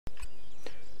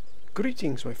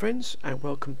Greetings my friends, and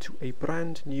welcome to a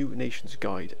brand new nations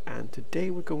guide, and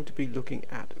today we're going to be looking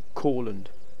at Courland.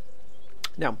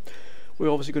 Now we're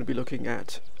obviously going to be looking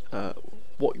at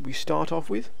what we start off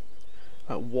with,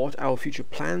 what our future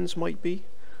plans might be,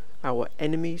 our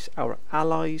enemies, our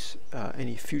allies,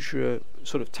 any future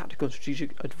sort of tactical and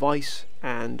strategic advice,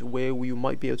 and where we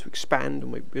might be able to expand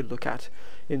and might be able to look at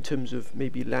in terms of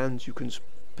maybe lands you can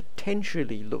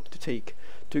potentially look to take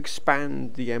to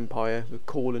expand the empire, the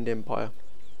Courland Empire,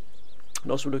 and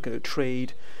also looking at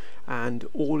trade and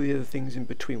all the other things in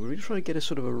between. We're really trying to get a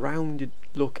sort of a rounded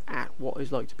look at what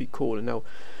it's like to be Courland. Now,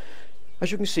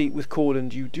 as you can see with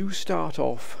Courland, you do start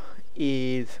off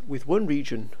with one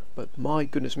region, but my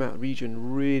goodness, that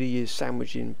region really is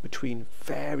sandwiched in between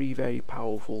very, very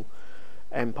powerful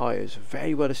empires,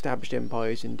 very well established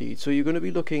empires indeed. So you're going to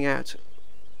be looking at,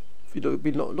 you'll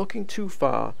be not looking too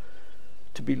far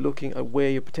to be looking at where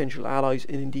your potential allies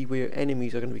and indeed where your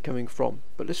enemies are going to be coming from.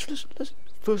 But let's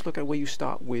first look at where you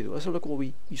start with. Let's look at what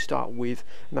you start with,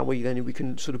 and that way then we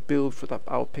can sort of build for that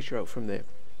our picture out from there.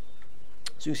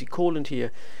 So you can see Courland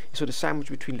here is sort of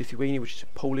sandwiched between Lithuania, which is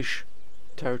a Polish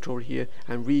territory here,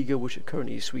 and Riga, which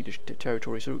currently is Swedish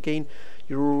territory. So again,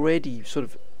 you're already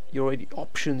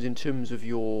options in terms of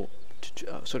your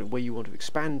sort of where you want to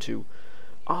expand to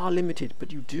are limited,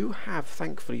 but you do have,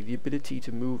 thankfully, the ability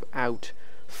to move out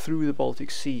through the Baltic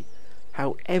Sea.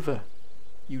 However,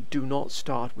 you do not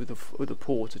start with a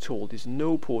port at all. There's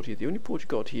no port here. The only port you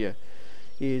got here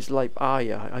is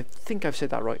Latvian. I think I've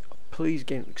said that right. Please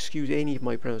again excuse any of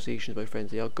my pronunciations, my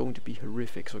friends. They are going to be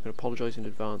horrific, so I can apologise in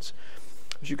advance.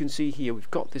 As you can see here,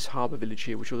 we've got this harbour village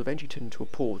here, which will eventually turn into a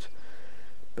port,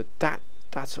 but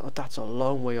that's a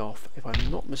long way off. If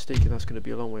I'm not mistaken, that's going to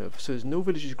be a long way off. So there's no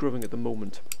villages growing at the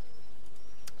moment,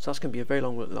 so that's going to be a very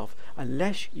long way off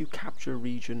unless you capture a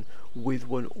region with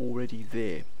one already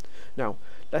there. Now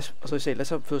let's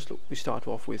have first look. We start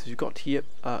off with, you've got here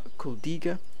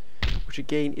Kurlandīga, which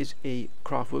again is a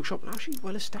craft workshop, and actually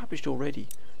well established already.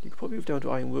 You could probably move down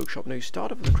to iron workshop. Now you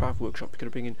start off with the craft workshop. You're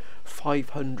going to bring in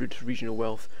 500 regional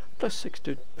wealth plus 6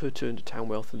 per turn to town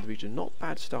wealth in the region. Not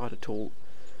bad start at all.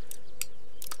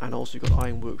 And also you've got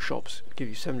iron workshops, give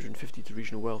you 750 to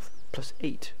regional wealth, plus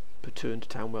 8 per turn to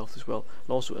town wealth as well.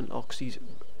 And also unlocks these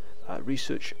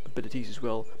research abilities as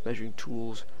well, measuring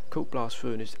tools, coke blast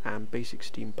furnace, and basic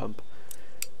steam pump.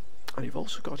 And you've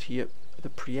also got here the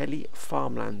Prieli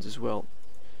farmlands as well.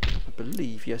 I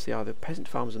believe, yes, they are the peasant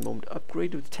farms at the moment,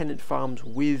 upgraded with tenant farms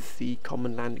with the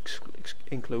common land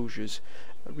enclosures.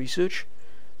 Research.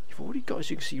 You've already got, as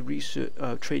you can see, research,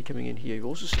 trade coming in here. You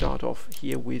also start off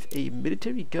here with a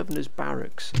military governor's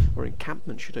barracks, or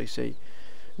encampment should I say,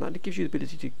 and that gives you the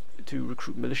ability to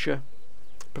recruit militia,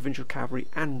 provincial cavalry,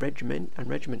 and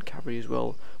regiment cavalry as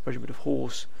well, regiment of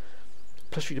horse,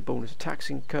 plus 3 to bonus tax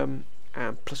income,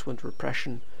 and plus 1 to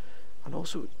repression. And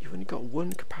also you've only got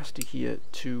 1 capacity here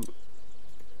to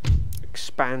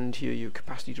expand here, your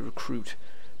capacity to recruit.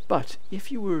 But if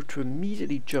you were to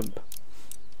immediately jump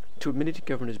to a military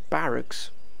governor's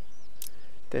barracks,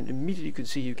 then immediately you can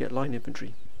see you get line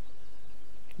infantry.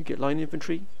 You get line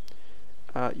infantry.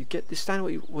 You get this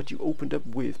standard what you opened up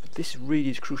with, but this really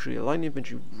is crucial. Line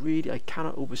infantry really, I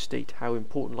cannot overstate how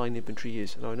important line infantry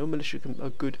is. Now I know militia are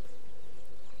good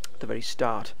at the very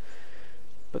start,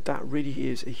 but that really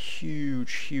is a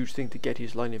huge thing to get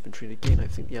his line infantry. And again, I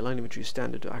think line infantry is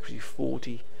standard actually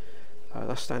 40.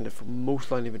 That's standard for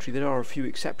most line infantry. There are a few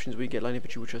exceptions where you get line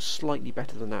infantry which are slightly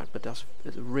better than that, but that's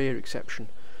a rare exception.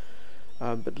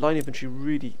 But line infantry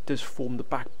really does form the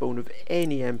backbone of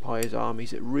any empire's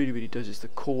armies. It really does. It's the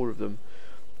core of them.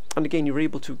 And again, you're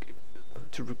able to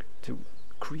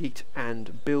create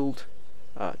and build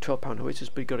 12-pound howitzers,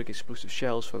 but you've got to get explosive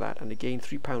shells for that. And again,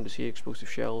 3-pounders here, explosive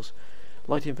shells,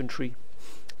 light infantry,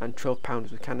 and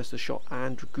 12-pounders with canister shot,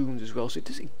 and dragoons as well. So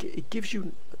it gives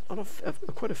you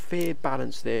quite a fair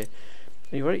balance there.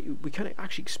 And we can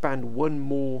actually expand one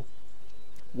more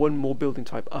building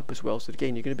type up as well. So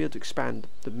again, you're going to be able to expand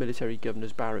the military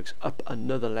governor's barracks up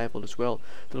another level as well.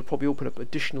 That'll probably open up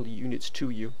additional units to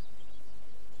you.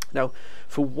 Now,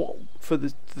 for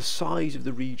the size of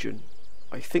the region,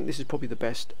 I think this is probably the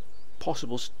best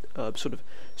possible sort of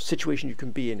situation you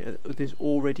can be in. There's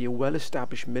already a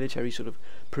well-established military sort of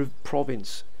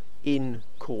province in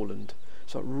Courland,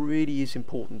 so it really is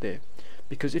important there,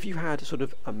 because if you had sort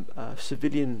of a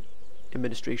civilian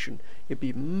administration, it'd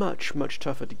be much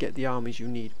tougher to get the armies you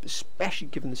need, especially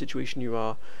given the situation you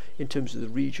are in terms of the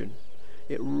region.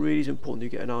 It really is important you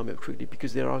get an army up quickly,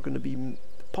 because there are going to be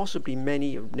possibly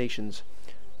many nations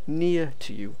near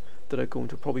to you that are going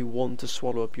to probably want to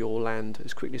swallow up your land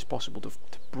as quickly as possible to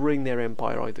bring their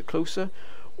empire either closer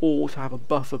or to have a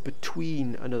buffer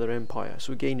between another empire.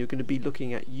 So again, you're going to be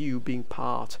looking at you being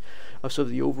part of sort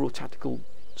of the overall tactical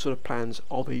sort of plans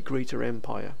of a greater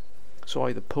empire. So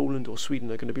either Poland or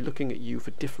Sweden are going to be looking at you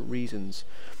for different reasons.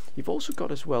 You've also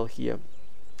got as well here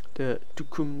the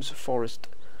Ducatus forest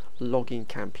logging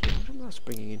camp here. What am I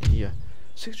bringing in here?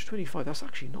 625. That's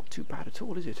actually not too bad at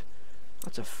all, is it?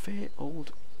 That's a fair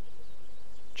old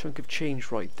chunk of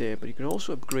change right there. But you can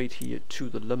also upgrade here to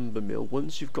the lumber mill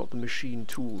once you've got the machine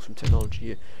tools from technology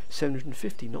here.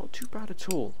 750. Not too bad at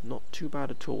all. Not too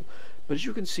bad at all. But as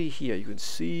you can see here, you can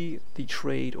see the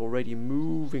trade already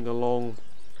moving along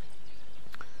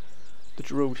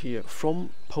the road here from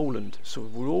Poland. So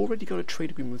we've already got a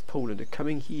trade agreement with Poland. They're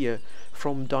coming here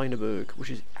from Dynaburg, which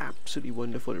is absolutely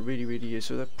wonderful. It really, really is.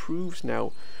 So that proves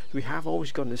now that we have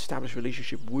always got an established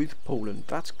relationship with Poland.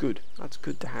 That's good. That's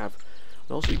good to have.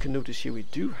 And also you can notice here we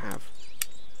do have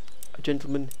a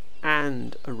gentleman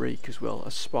and a rake as well,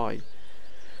 a spy.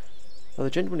 Now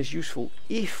the gentleman is useful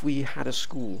if we had a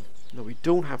school. Now we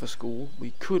don't have a school.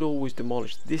 We could always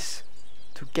demolish this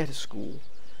to get a school.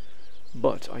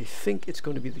 But I think it's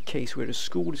going to be the case where a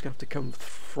school is going to have to come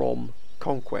from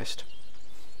conquest.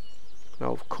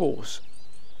 Now, of course,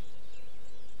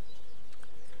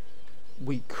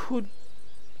 you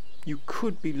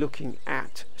could be looking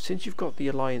at, since you've got the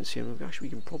alliance here, actually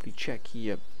we can probably check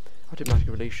here, our diplomatic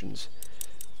relations.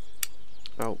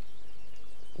 Now,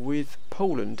 with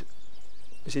Poland,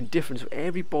 it's indifferent, so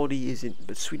everybody is in,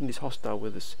 but Sweden is hostile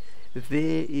with us.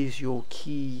 There is your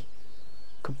key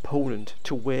component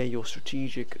to where your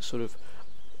strategic sort of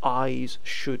eyes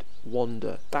should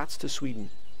wander. That's to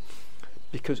Sweden,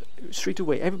 because straight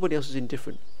away everybody else is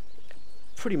indifferent.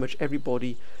 Pretty much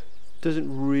everybody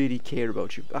doesn't really care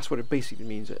about you. That's what it basically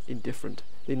means, indifferent.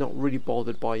 They're not really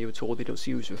bothered by you at all. They don't see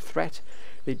you as a threat.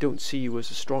 They don't see you as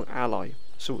a strong ally.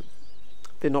 So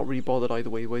they're not really bothered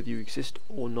either way, whether you exist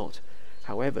or not.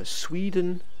 However,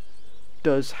 Sweden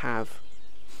does have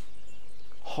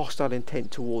hostile intent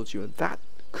towards you, and that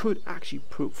could actually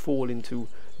fall into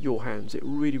your hands. It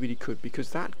really, really could,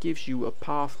 because that gives you a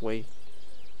pathway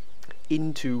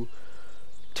into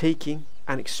taking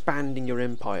and expanding your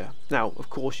empire. Now, of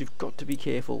course, you've got to be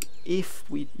careful. If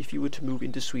you were to move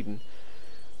into Sweden,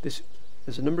 there's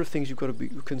a number of things you've got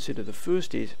to consider. The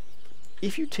first is,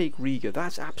 if you take Riga,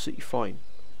 that's absolutely fine,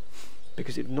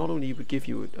 because it not only would give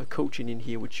you a coaching in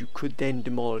here, which you could then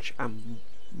demolish and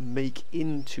make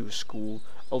into a school,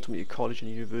 ultimately a college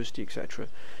and university, etc.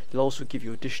 It'll also give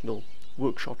you additional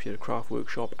workshop here, a craft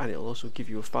workshop, and it'll also give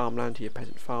you a farmland here,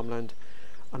 peasant farmland,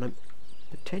 and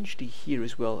potentially here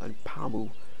as well, and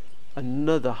Pamu,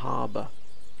 another harbour.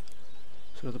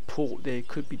 So the port there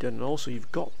could be done. And also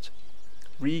you've got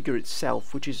Riga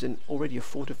itself, which is already a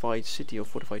fortified city or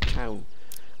fortified town.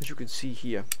 As you can see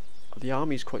here, the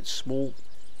army is quite small.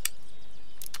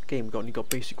 Again, we've only got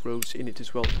basic roads in it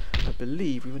as well. I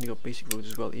believe we've only got basic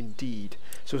roads as well, indeed.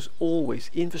 So as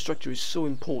always, infrastructure is so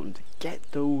important.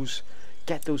 Get those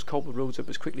cobbled roads up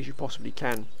as quickly as you possibly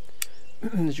can.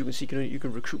 As you can see, you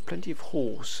can recruit plenty of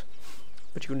horse,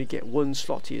 but you only get one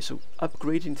slot here. So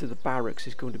upgrading to the barracks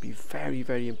is going to be very,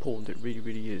 very important. It really,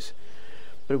 really is.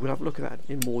 But we'll have a look at that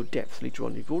in more depth later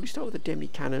on. You've already started with the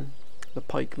demi-cannon, the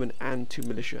pikemen, and 2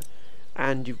 militia.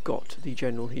 And you've got the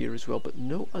general here as well, but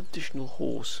no additional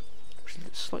horse, which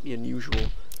is slightly unusual.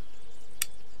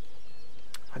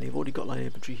 And you've already got line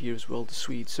infantry here as well, the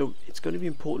Swedes. So it's going to be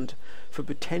important for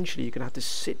potentially you're going to have to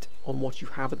sit on what you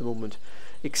have at the moment,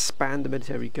 expand the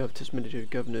military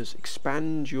governors,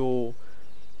 expand your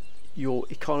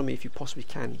economy if you possibly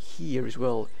can here as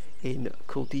well in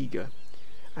Kurlandii.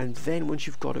 And then once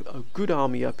you've got a good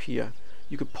army up here,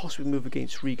 you could possibly move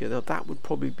against Riga. Now that would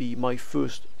probably be the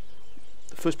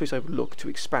first place I would look to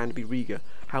expand, be Riga.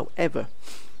 However,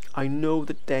 I know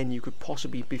that then you could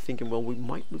possibly be thinking, well, we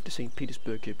might move to St.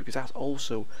 Petersburg here, because that's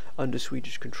also under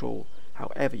Swedish control.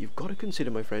 However, you've got to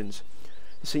consider, my friends,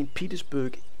 St.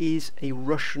 Petersburg is a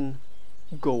Russian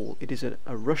goal. It is a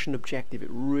Russian objective. It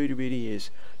really, really is.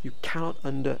 You cannot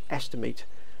underestimate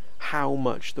how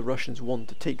much the Russians want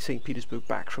to take St. Petersburg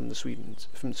back from the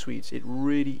Swedes. It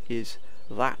really is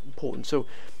that important. So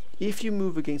if you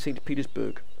move against St.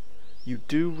 Petersburg, you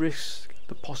do risk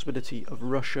the possibility of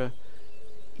Russia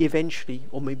eventually,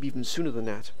 or maybe even sooner than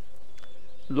that,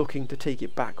 looking to take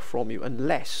it back from you,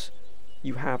 unless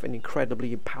you have an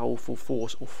incredibly powerful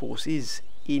force or forces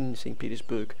in St.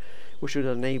 Petersburg, which would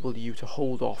enable you to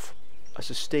hold off a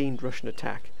sustained Russian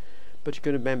attack. But you're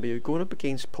going to remember, you're going up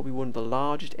against probably one of the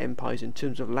largest empires in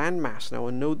terms of land mass. Now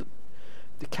I know that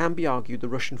it can be argued the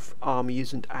Russian army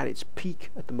isn't at its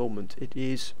peak at the moment. It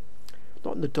is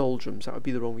not in the doldrums, that would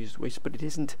be the wrong use of waste, but it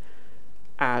isn't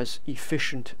as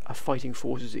efficient a fighting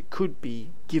force as it could be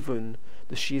given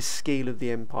the sheer scale of the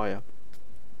empire,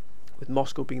 with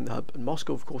Moscow being the hub. And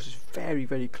Moscow, of course, is very,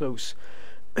 very close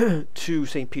to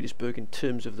St. Petersburg in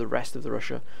terms of the rest of the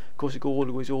Russia. Of course, it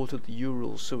goes all to the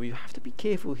Urals, so you have to be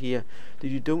careful here that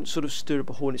you don't sort of stir up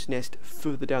a hornet's nest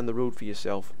further down the road for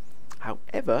yourself.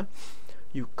 However,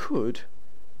 you could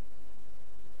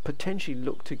potentially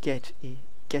look to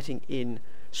getting in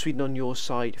Sweden on your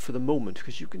side for the moment,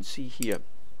 because you can see here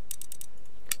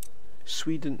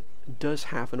Sweden does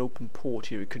have an open port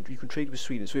here. You can trade with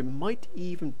Sweden, so it might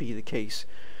even be the case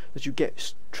that you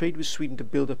trade with Sweden to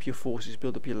build up your forces,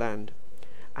 build up your land,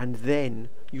 and then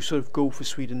you sort of go for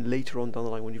Sweden later on down the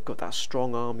line when you've got that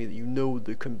strong army that you know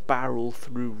that can barrel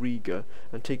through Riga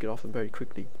and take it off them very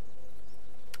quickly.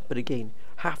 But again,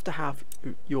 have to have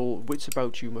your wits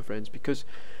about you, my friends, because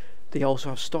they also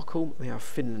have Stockholm, they have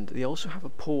Finland, they also have a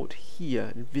port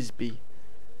here in Visby,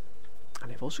 and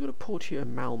they've also got a port here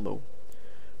in Malmo.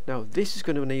 Now this is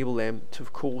going to enable them to,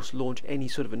 of course, launch any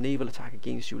sort of a naval attack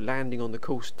against you, landing on the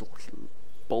coastal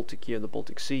Baltic here in the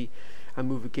Baltic Sea, and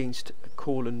move against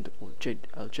Courland or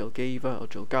Jelgava or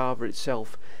Jelgava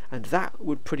itself, and that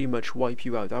would pretty much wipe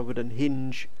you out. That would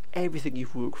unhinge everything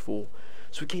you've worked for.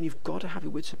 So again, you've got to have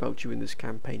your wits about you in this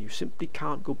campaign. You simply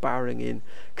can't go barreling in.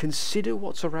 Consider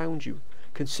what's around you.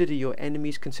 Consider your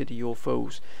enemies, consider your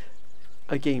foes.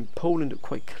 Again, Poland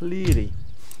quite clearly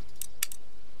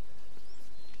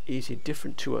is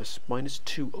indifferent to us,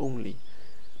 -2 only.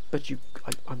 But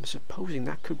I'm supposing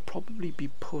that could probably be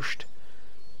pushed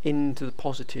into the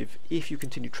positive if you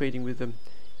continue trading with them,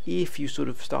 if you sort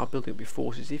of start building up your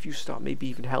forces, if you start maybe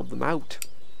even help them out.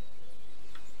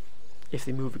 If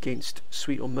they move against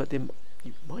Sweden, or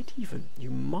you might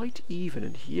even,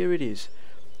 and here it is,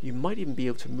 you might even be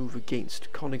able to move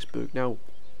against Königsberg. Now,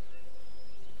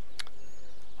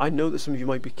 I know that some of you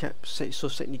might be sort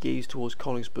of setting your gaze towards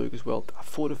Königsberg as well. A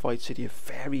fortified city, a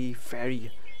very,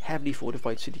 very heavily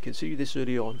fortified city. Consider this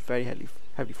early on, very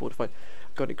heavily fortified.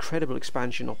 Got incredible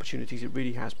expansion opportunities. It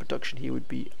really has. Production here would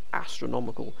be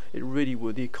astronomical. It really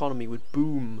would. The economy would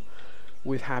boom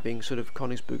with having sort of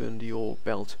Königsberg under your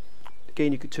belt.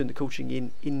 Again, you could turn the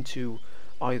coaching into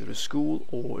either a school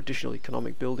or additional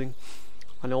economic building.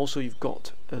 And also you've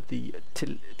got the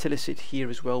Tilsit here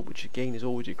as well, which again is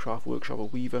always a craft workshop, a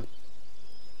weaver.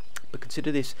 But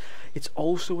consider this, it's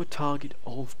also a target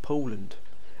of Poland.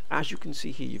 As you can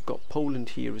see here, you've got Poland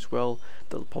here as well.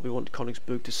 They'll probably want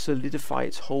Königsberg to solidify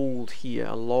its hold here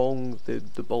along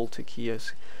the Baltic here,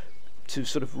 to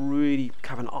sort of really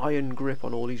have an iron grip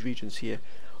on all these regions here.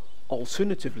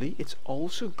 Alternatively, it's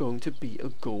also going to be a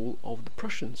goal of the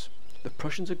Prussians. The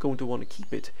Prussians are going to want to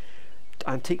keep it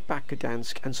and take back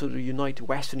Gdansk and sort of unite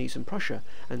Western Eastern Prussia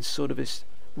and sort of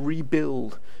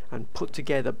rebuild and put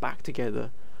together, back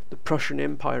together, the Prussian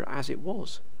Empire as it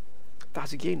was.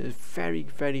 That's again a very,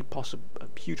 very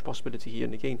huge possibility here.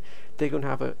 And again, they're going to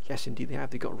have yes indeed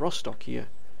they've got Rostock here.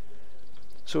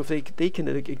 So if they can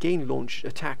again launch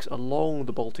attacks along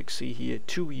the Baltic Sea here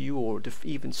to you, or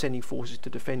even sending forces to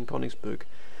defend Königsberg,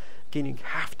 again you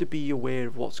have to be aware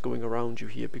of what's going around you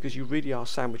here, because you really are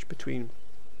sandwiched between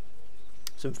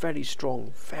some very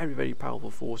strong, very, very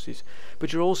powerful forces,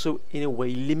 but you're also in a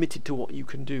way limited to what you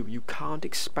can do. You can't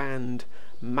expand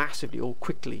massively or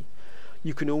quickly.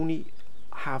 You can only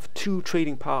have 2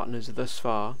 trading partners thus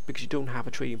far, because you don't have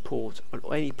a trading port,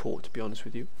 or any port to be honest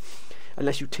with you,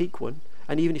 unless you take one.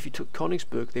 And even if you took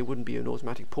Königsberg, there wouldn't be an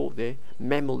automatic port there.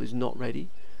 Memel is not ready.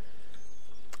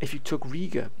 If you took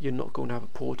Riga, you're not going to have a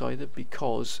port either,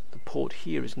 because the port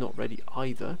here is not ready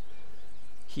either.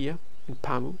 Here in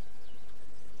Pamu,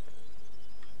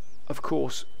 of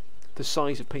course, the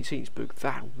size of St. Petersburg,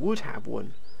 that would have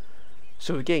one.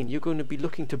 So again, you're going to be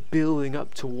looking to building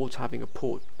up towards having a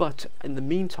port, but in the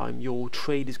meantime your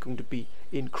trade is going to be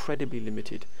incredibly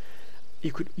limited.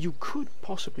 You could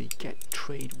possibly get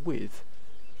trade with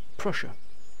Prussia.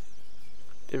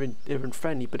 They're in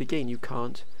friendly, but again you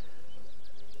can't,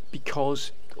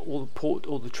 because all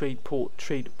the trade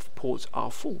ports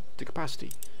are full to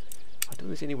capacity. I don't think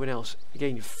there's anyone else.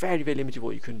 Again, you're very, very limited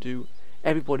what you can do.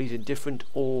 Everybody's indifferent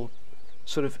or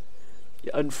sort of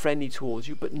unfriendly towards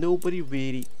you, but nobody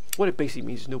really, what it basically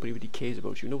means is nobody really cares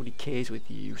about you. Nobody cares whether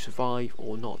you survive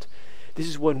or not. This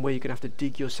is one way you're going to have to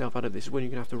dig yourself out of this. When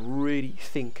you're going to have to really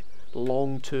think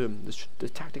long term. The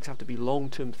tactics have to be long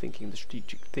term thinking. The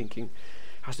strategic thinking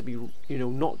has to be, you know,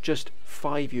 not just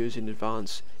 5 years in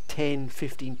advance, 10,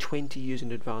 15, 20 years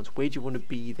in advance. Where do you want to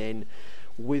be then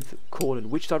with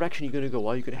Courland? Which direction are you going to go?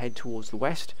 Are you going to head towards the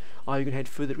west? Are you going to head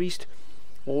further east?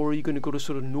 Or are you going to go to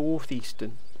sort of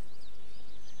northeastern?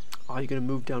 Are you going to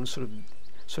move down sort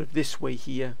of this way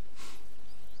here?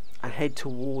 and head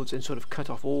towards and sort of cut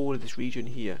off all of this region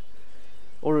here?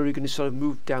 Or are we going to sort of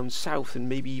move down south and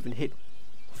maybe even hit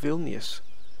Vilnius?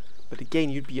 But again,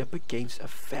 you'd be up against a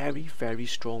very, very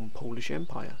strong Polish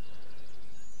Empire,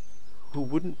 who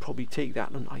wouldn't probably take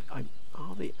that. And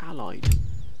are they allied?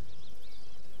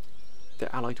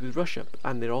 They're allied with Russia,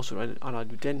 and they're also allied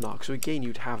with Denmark. So again,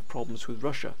 you'd have problems with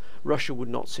Russia. Russia would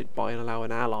not sit by and allow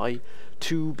an ally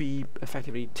to be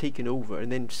effectively taken over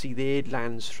and then see their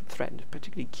lands threatened,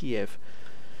 particularly Kiev.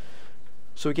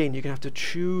 So again, you're going to have to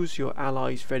choose your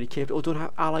allies very carefully, or don't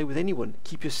have ally with anyone.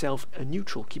 Keep yourself a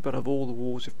neutral. Keep out of all the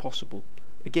wars if possible.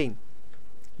 Again,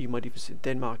 you might even see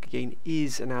Denmark again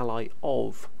is an ally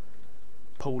of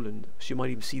Poland, so you might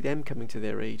even see them coming to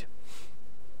their aid.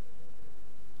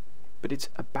 But it's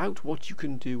about what you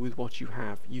can do with what you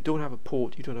have. You don't have a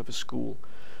port, you don't have a school.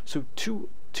 So two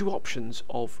options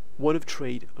of one of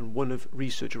trade and one of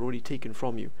research are already taken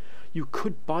from you. You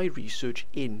could buy research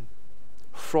in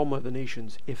from other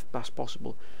nations if that's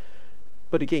possible.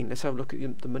 But again, let's have a look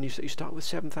at the money. You start with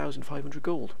 7,500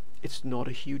 gold. It's not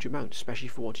a huge amount, especially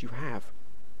for what you have.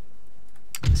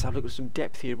 Let's have a look at some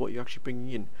depth here, what you're actually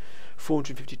bringing in.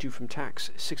 452 from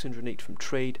tax, 608 from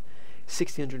trade,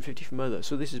 1,650 from other.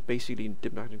 So this is basically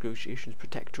diplomatic negotiations,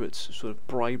 protectorates, sort of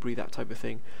bribery, that type of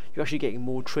thing. You're actually getting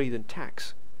more trade than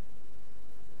tax.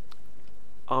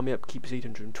 Army upkeep is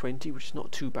 820, which is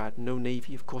not too bad. No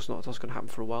navy, of course not. That's going to happen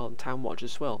for a while. And town watch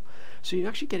as well. So you're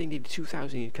actually getting nearly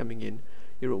 2,000 coming in.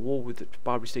 You're at war with the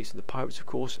Barbary states and the pirates, of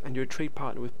course, and you're a trade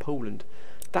partner with Poland.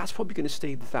 That's probably going to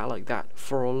stay like that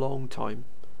for a long time.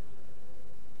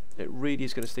 It really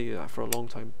is going to stay like that for a long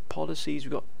time. Policies,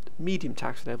 we've got medium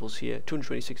tax levels here.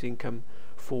 226 income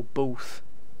for both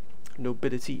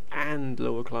nobility and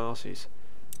lower classes.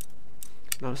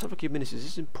 Now let's have a look at ministers.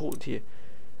 This is important here.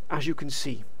 As you can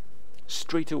see,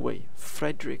 straight away,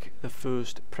 Frederick the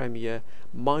First Premier,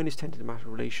 -10 to diplomatic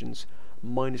relations,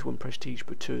 -1 prestige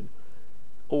per turn.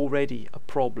 Already a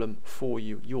problem for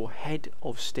you. Your head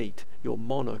of state, your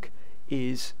monarch,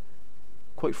 is,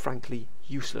 quite frankly,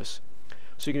 useless.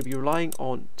 So you're going to be relying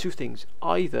on two things.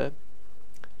 Either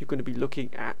you're going to be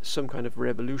looking at some kind of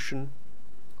revolution,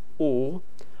 or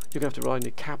you're going to have to rely on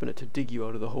your cabinet to dig you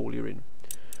out of the hole you're in.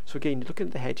 So again, looking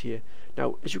at the head here.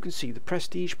 Now, as you can see, the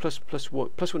prestige plus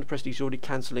one to prestige is already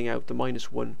cancelling out the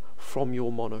 -1 from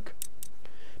your monarch.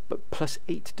 But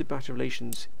 +8 to diplomatic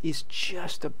relations is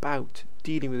just about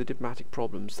dealing with the diplomatic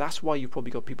problems. That's why you've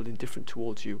probably got people indifferent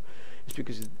towards you. It's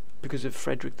because of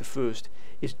Frederick the First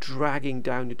is dragging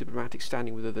down your diplomatic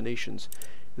standing with other nations.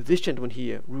 This gentleman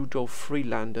here, Rudolf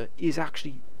Friedlander, is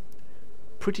actually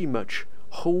pretty much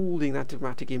holding that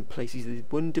diplomatic in place. He's the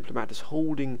one diplomat that's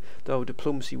holding our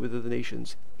diplomacy with other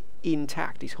nations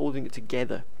intact. He's holding it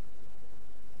together.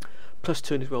 Plus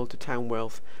turn as well to town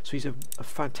wealth. So he's a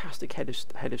fantastic head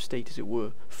of state, as it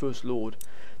were, First Lord.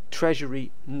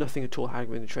 Treasury, nothing at all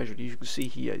happening in the treasury. You can see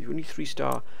here, you're only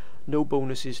 3-star, no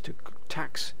bonuses to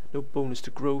tax, no bonus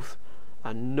to growth,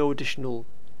 and no additional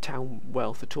town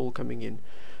wealth at all coming in.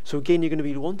 So again, you're going to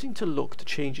be wanting to look to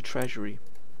change your treasury.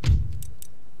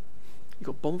 You've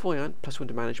got Bon Voyant, +1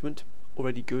 to management,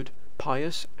 already good.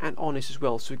 Pious and honest as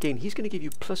well. So again, he's going to give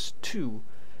you +2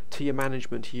 to your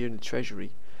management here in the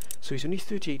treasury. So he's only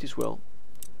 38 as well.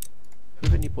 Who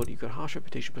have anybody? You've got harsh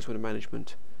reputation, +1 to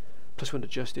management, +1 to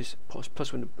justice,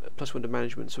 +1 to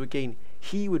management. So again,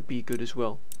 he would be good as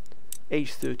well.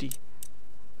 Age 30,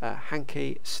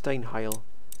 Hanke Steinheil.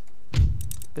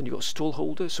 Then you've got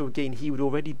Stallholder. So again, he would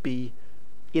already be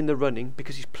in the running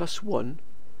because he's +1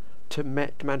 to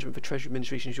management for treasury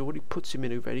administration. He already puts him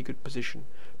in a very good position.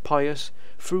 Pious,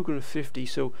 frugal and thrifty.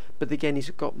 So, but again, he's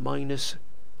got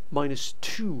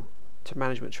 -2 to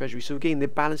management treasury. So again, they're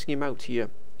balancing him out here.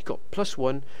 You've got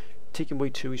 +1, taking away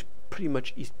 2. He's pretty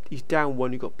much he's down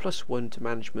 1. You've got +1 to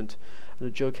management and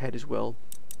a jughead as well.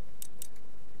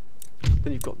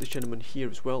 Then you've got this gentleman here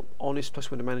as well. Honest,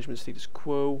 +1 to management, status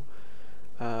quo.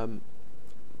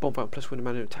 Bonfire, +1 to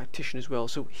management, tactician as well.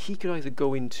 So he could either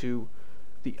go into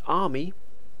the army,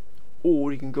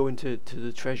 or you can go into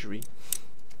the treasury.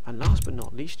 And last but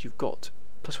not least, you've got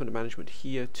 +1 to management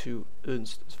here to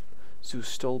Ernst zu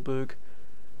Stolberg.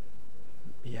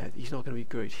 Yeah, he's not going to be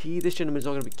great. This gentleman's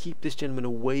not going to keep this gentleman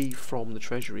away from the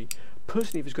treasury.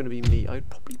 Personally, if it's going to be me, I'd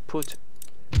probably put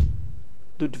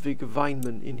Ludwig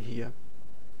Weinmann in here.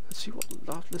 Let's see what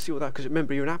that. Because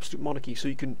remember, you're an absolute monarchy, so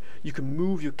you can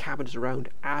move your cabinet around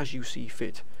as you see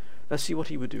fit. Let's see what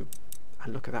he would do.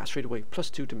 And look at that straight away.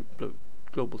 +2 to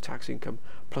global tax income,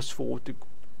 +4 to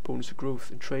bonus to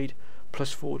growth and trade,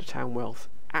 +4 to town wealth.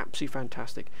 Absolutely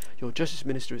fantastic. Your justice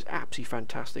minister is absolutely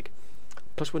fantastic.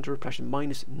 +1 to repression,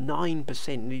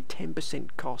 -9%, nearly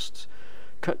 10% costs.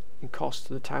 cut in cost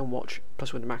to the town watch,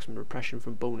 plus 1 to maximum repression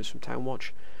from bonus from town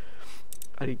watch.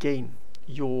 And again,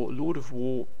 your Lord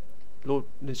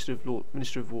Minister of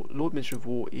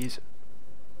War is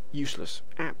useless,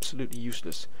 absolutely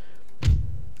useless.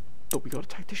 But we got a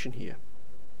tactician here.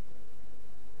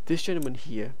 This gentleman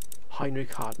here,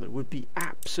 Heinrich Hartmann, would be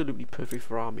absolutely perfect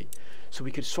for army. So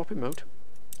we could swap him out.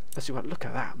 Let's see what. Look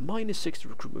at that. -6 to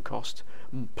recruitment cost,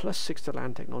 +6 to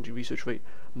land technology research rate,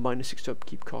 -6 to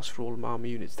upkeep cost for all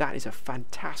army units. That is a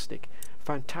fantastic,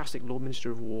 fantastic Lord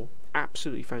Minister of War.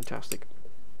 Absolutely fantastic.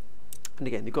 And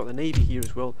again, they've got the navy here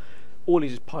as well. All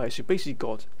is pious. So basically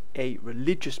got a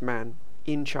religious man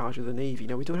in charge of the navy.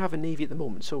 Now we don't have a navy at the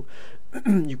moment, so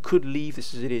you could leave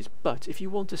this as it is. But if you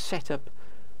want to set up,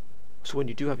 so when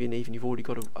you do have your navy and you've already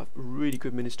got a really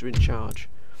good minister in charge,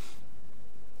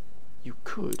 you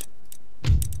could,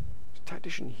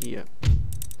 tactician here,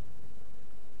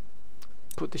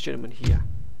 put this gentleman here,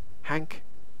 Hank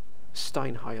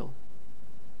Steinheil.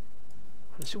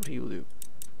 Let's see what he'll do.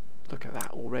 Look at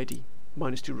that already.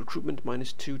 -2 recruitment,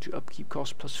 -2 to upkeep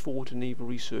cost, +4 to naval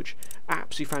research.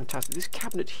 Absolutely fantastic. This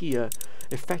cabinet here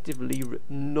effectively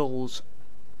nulls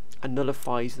and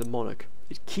nullifies the monarch.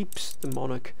 It keeps the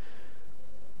monarch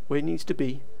where it needs to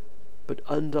be, but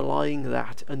underlying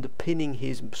that, underpinning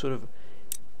his sort of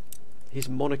his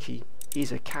monarchy,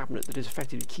 is a cabinet that is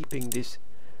effectively keeping this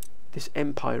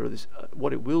empire, or this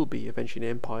what it will be eventually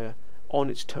an empire, on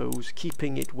its toes,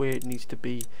 keeping it where it needs to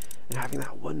be, and having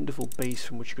that wonderful base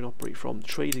from which you can operate from.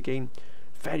 Trade again,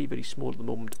 very, very small at the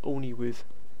moment, only with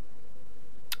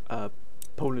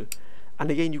Poland.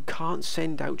 And again, you can't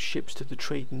send out ships to the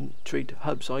trade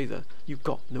hubs either. You've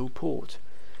got no port.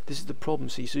 This is the problem,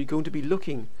 see. So you're going to be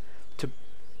looking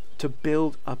to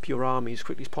build up your army as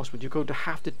quickly as possible. You're going to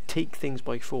have to take things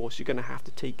by force. You're going to have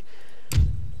to take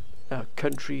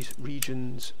countries,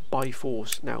 regions by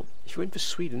force. Now, if you went for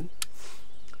Sweden,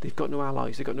 they've got no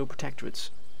allies, they've got no protectorates.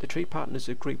 The trade partners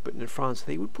are Great Britain and France.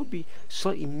 They would probably be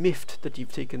slightly miffed that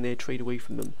you've taken their trade away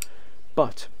from them.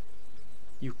 But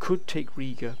you could take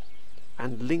Riga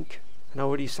and link and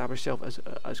already establish yourself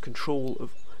as control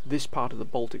of this part of the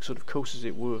Baltic sort of coast, as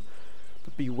it were.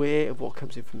 But beware of what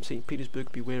comes in from St.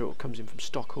 Petersburg, beware of what comes in from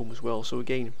Stockholm as well. So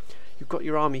again, you've got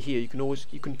your army here. You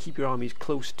can keep your armies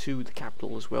close to the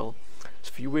capital as well. So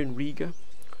if you were in Riga,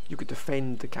 you could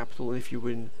defend the capital, and if you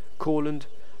were in Courland,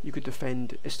 you could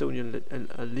defend Estonia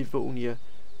and Livonia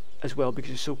as well, because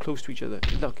they're so close to each other.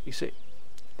 Look, you see,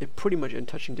 they're pretty much in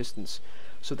touching distance.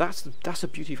 So that's the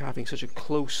beauty of having such a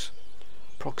close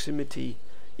proximity.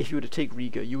 If you were to take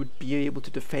Riga, you would be able to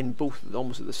defend both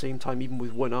almost at the same time, even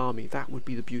with one army. That would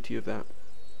be the beauty of that.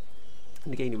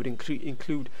 And again, it would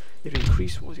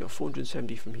increase, what was it,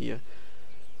 470 from here.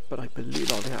 But I believe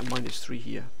they had -3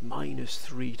 here.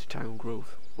 -3 to town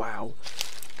growth. Wow.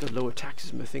 The lower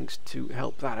taxes, methinks, to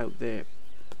help that out there.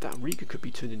 But that Riga could be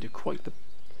turned into quite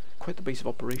the base of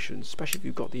operations, especially if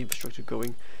you've got the infrastructure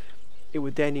going. It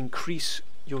would then increase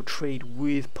your trade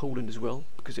with Poland as well,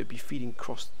 because it'd be feeding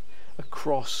across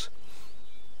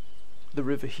the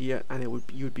river here, and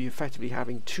you would be effectively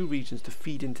having 2 regions to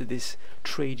feed into this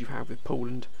trade you have with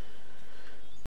Poland.